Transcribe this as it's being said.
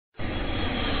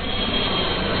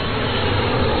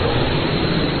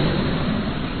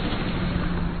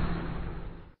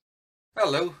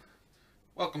Hello,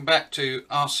 welcome back to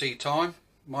RC Time.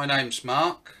 My name's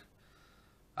Mark.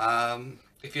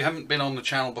 If you haven't been on the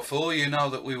channel before, you know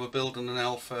that we were building an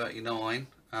L39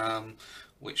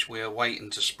 which we are waiting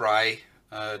to spray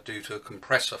due to a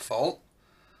compressor fault.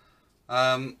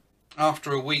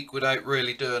 After a week without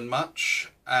really doing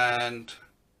much and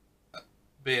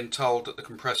being told that the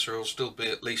compressor will still be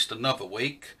at least another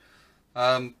week,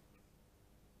 I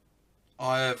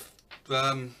have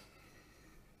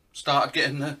started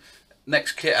getting the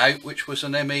next kit out, which was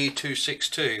an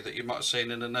ME262 that you might have seen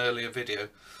in an earlier video.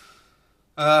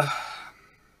 I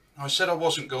said I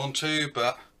wasn't going to,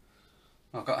 but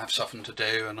I've got to have something to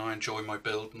do and I enjoy my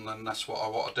building and that's what I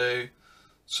want to do.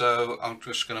 So I'm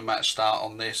just going to start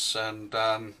on this, and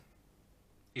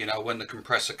you know, when the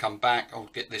compressor come back, I'll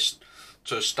get this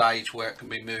to a stage where it can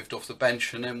be moved off the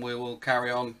bench, and then we will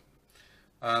carry on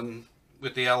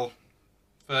with the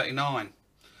L39.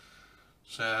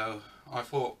 So I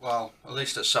thought, well, at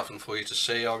least it's something for you to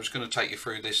see. I was going to take you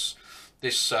through this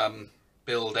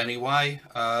build anyway.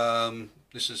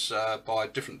 This is by a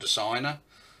different designer.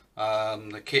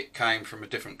 The kit came from a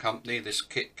different company. This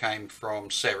kit came from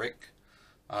Seric,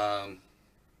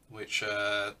 which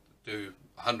do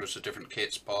hundreds of different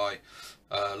kits by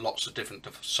lots of different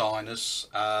designers.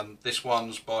 This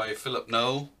one's by Philip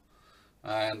Noel,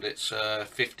 and it's a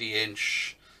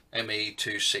 50-inch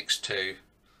ME262.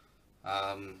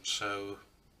 So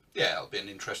yeah, it'll be an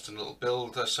interesting little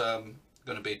build. That's going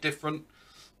to be different,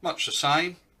 much the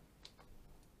same.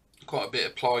 Quite a bit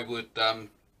of plywood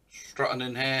strutting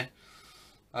in here.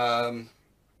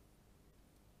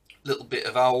 Little bit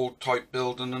of old type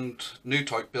building and new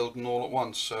type building all at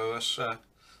once, so that's,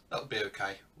 that'll be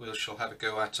okay. We shall have a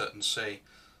go at it and see.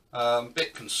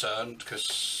 Bit concerned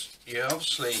because, yeah,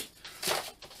 obviously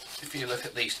if you look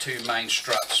at these two main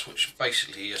struts, which are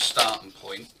basically your starting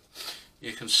point,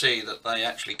 you can see that they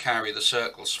actually carry the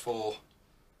circles for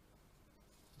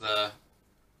the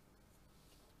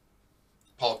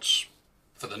pods,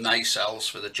 for the nacelles,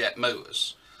 for the jet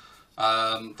motors.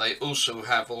 They also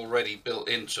have already built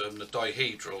into them the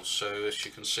dihedrals, so as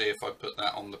you can see, if I put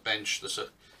that on the bench, there's a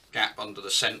gap under the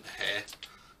centre here.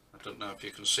 I don't know if you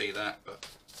can see that, but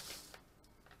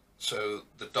so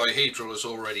the dihedral is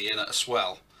already in it as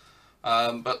well.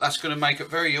 But that's going to make it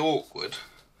very awkward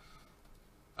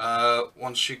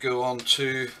once you go on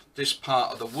to this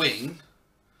part of the wing,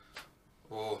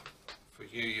 or for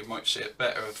you, you might see it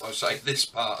better if I say this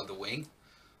part of the wing.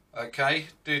 Okay,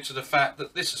 due to the fact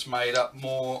that this is made up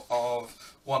more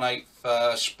of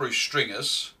 1/8 spruce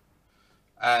stringers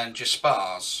and your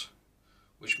spars,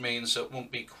 which means it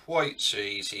won't be quite so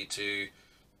easy to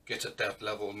get at depth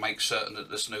level and make certain that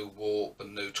there's no warp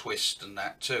and no twist and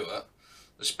that to it,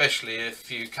 especially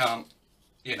if you can't,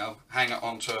 you know, hang it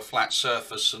onto a flat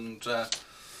surface and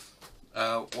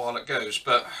while it goes.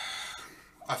 But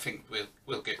I think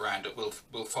we'll get round it.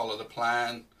 We'll follow the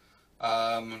plan.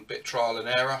 A bit trial and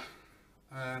error,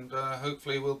 and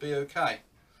hopefully we'll be okay.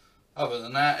 Other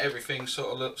than that, everything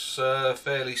sort of looks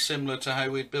fairly similar to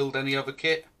how we'd build any other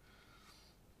kit.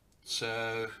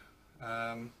 So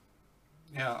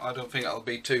yeah, I don't think it'll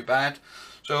be too bad.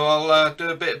 So I'll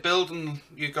do a bit of building,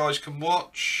 you guys can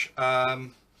watch.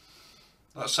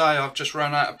 Like I say, I've just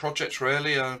run out of projects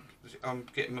really. I'm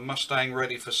getting my Mustang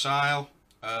ready for sale.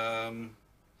 I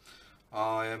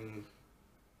am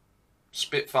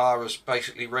Spitfire is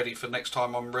basically ready for next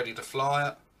time I'm ready to fly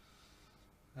it,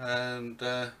 and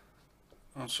I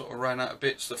sort of ran out of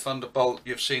bits. The Thunderbolt,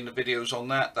 you've seen the videos on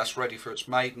that, that's ready for its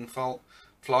maiden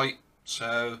flight.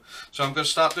 So I'm going to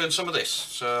start doing some of this.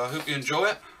 So I hope you enjoy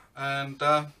it, and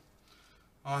I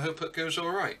hope it goes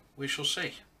alright. We shall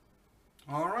see.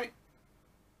 Alright,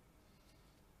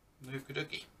 okie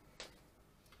dokie.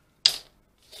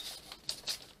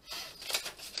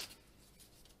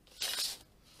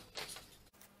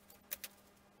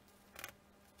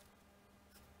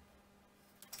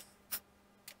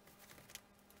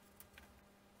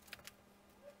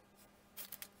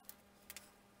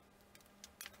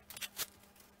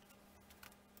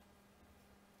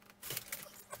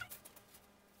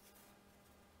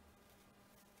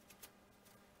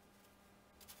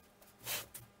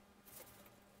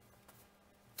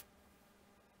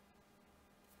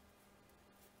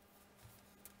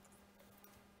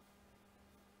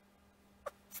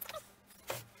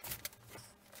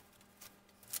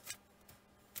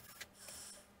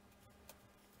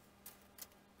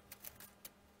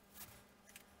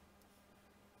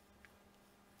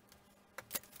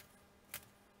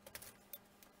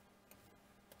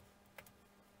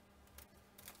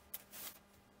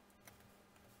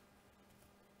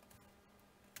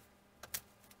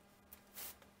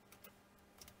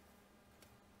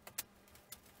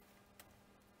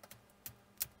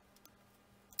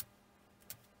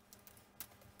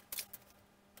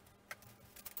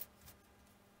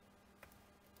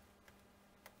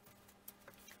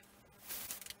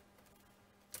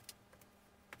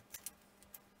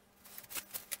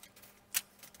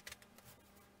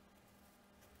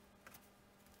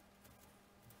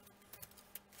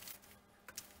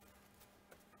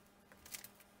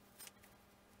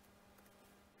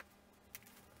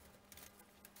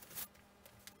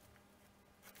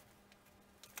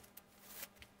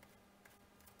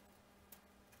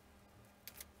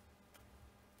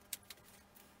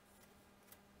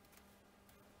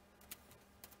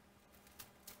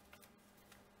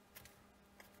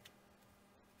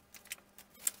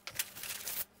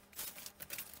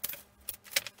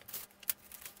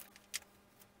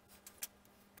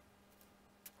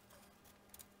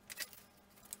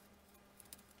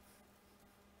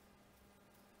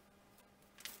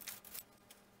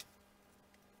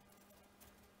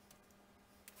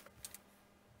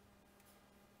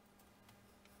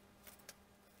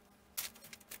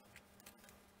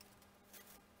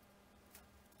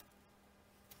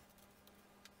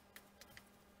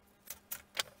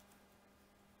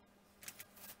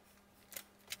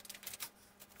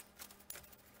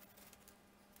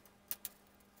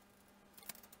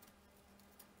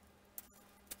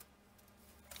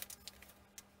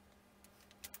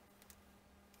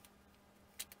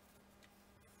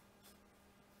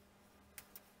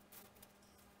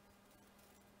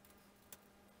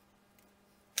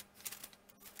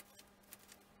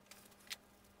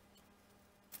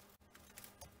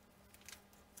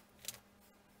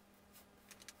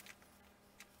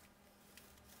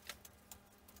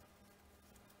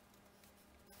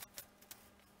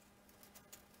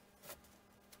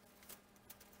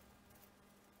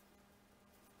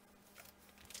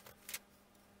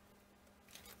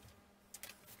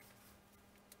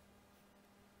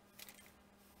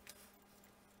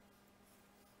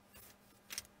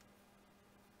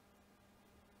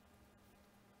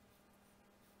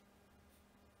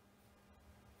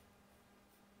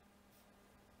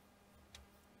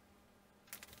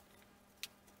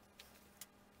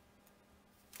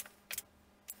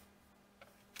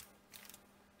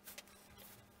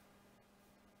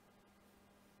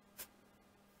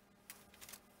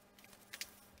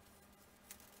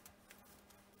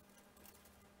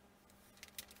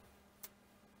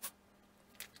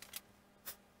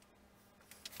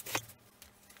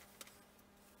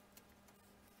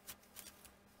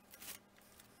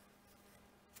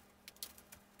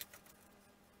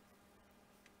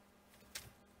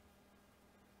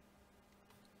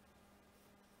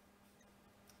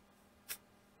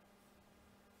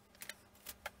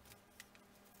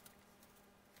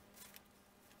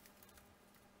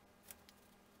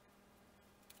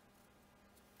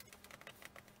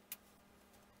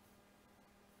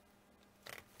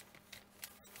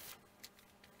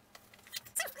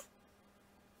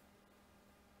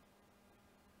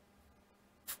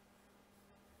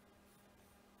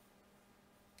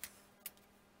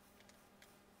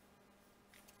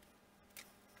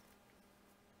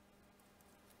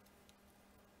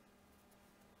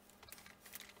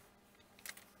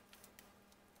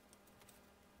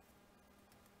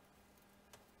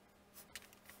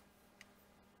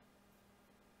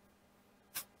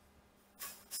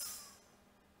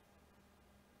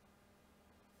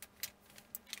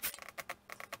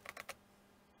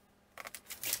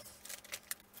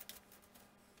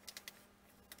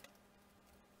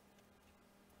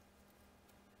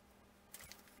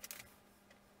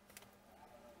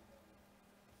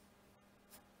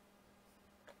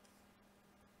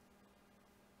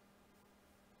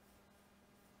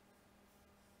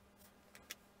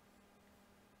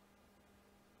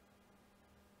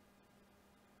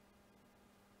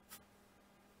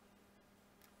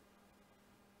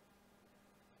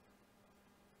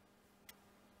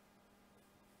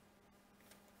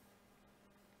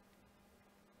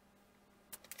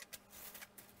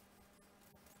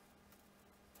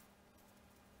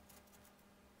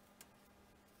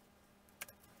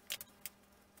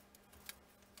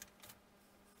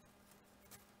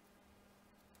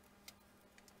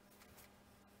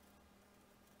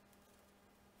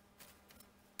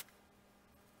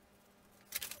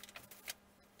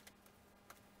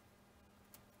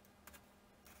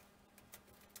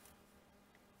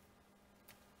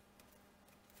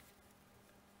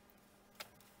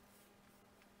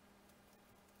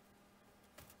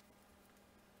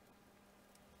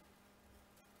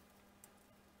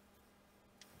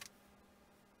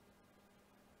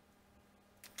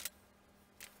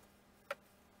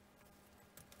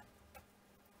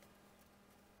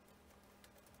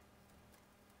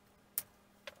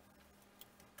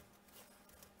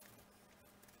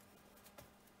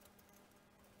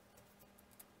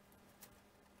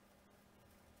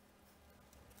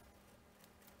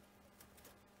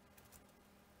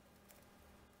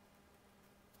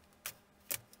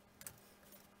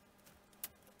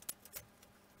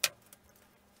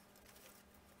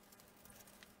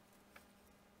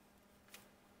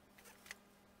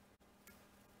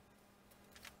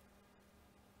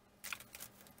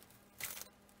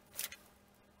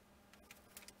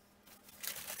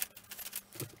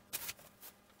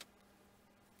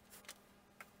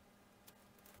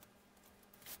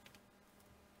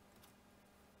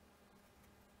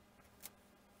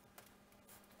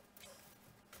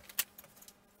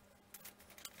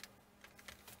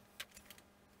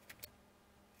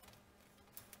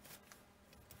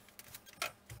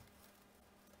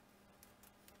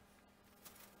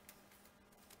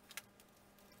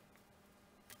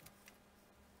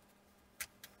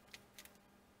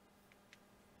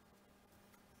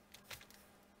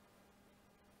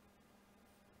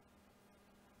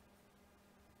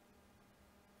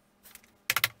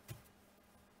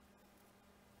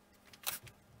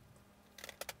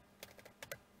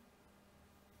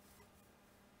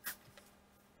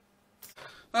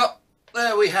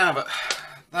 we have it.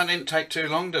 That didn't take too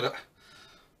long, did it?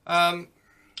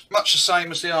 Much the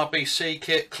same as the RBC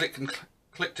kit, click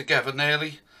together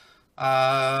nearly.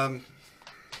 All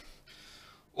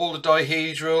the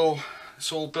dihedral,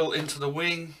 it's all built into the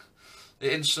wing.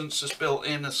 The instance is built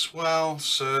in as well,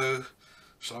 so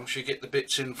as long as you get the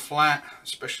bits in flat,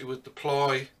 especially with the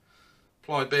ply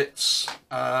bits,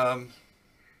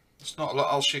 there's not a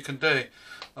lot else you can do.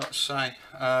 Let's say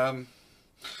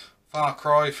far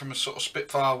cry from a sort of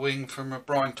Spitfire wing from a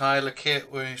Brian Taylor kit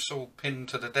where it's all pinned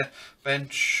to the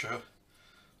bench.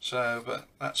 So, but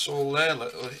that's all there.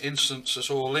 Look, the instance is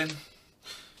all in.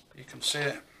 You can see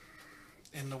it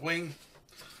in the wing,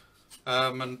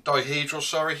 and dihedral,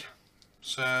 sorry.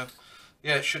 So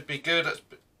yeah, it should be good. It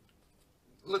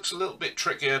looks a little bit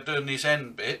trickier doing these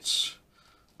end bits.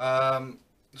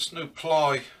 There's no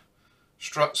ply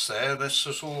struts there. This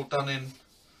is all done in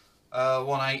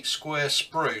 1/8 square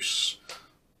spruce,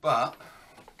 but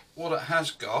what it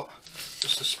has got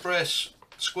is the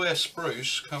square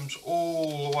spruce comes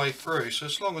all the way through. So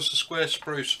as long as the square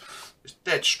spruce is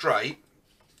dead straight,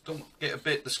 don't get a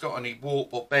bit that's got any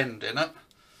warp or bend in it,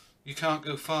 you can't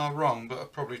go far wrong. But I'll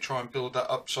probably try and build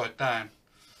that upside down.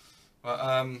 But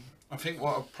I think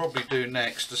what I'll probably do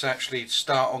next is actually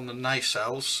start on the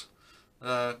nacelles,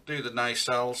 do the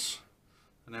nacelles,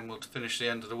 and then we'll finish the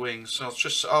end of the wings. So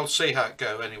I'll see how it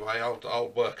go anyway.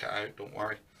 I'll work it out, don't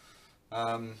worry.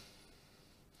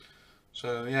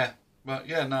 So yeah, but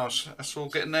yeah, no, that's all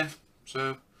getting there.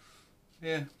 So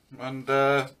yeah, and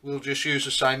we'll just use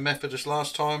the same method as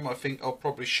last time. I think I'll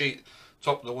probably sheet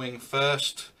top of the wing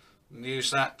first and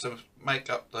use that to make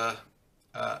up the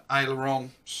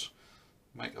ailerons,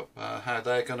 make up how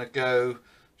they're going to go.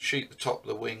 Sheet the top of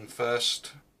the wing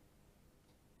first,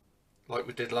 like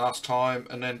we did last time,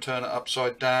 and then turn it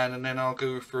upside down, and then I'll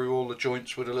go through all the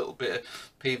joints with a little bit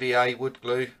of PVA wood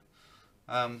glue,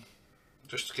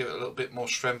 just to give it a little bit more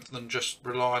strength than just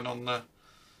relying on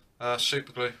the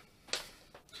super glue.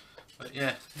 But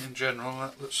yeah, in general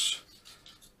that looks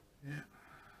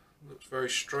very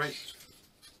straight.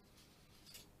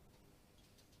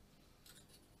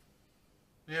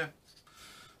 Yeah,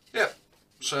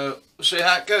 so we'll see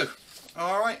how it goes.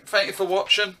 Alright, thank you for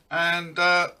watching, and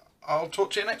I'll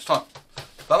talk to you next time.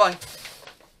 Bye bye.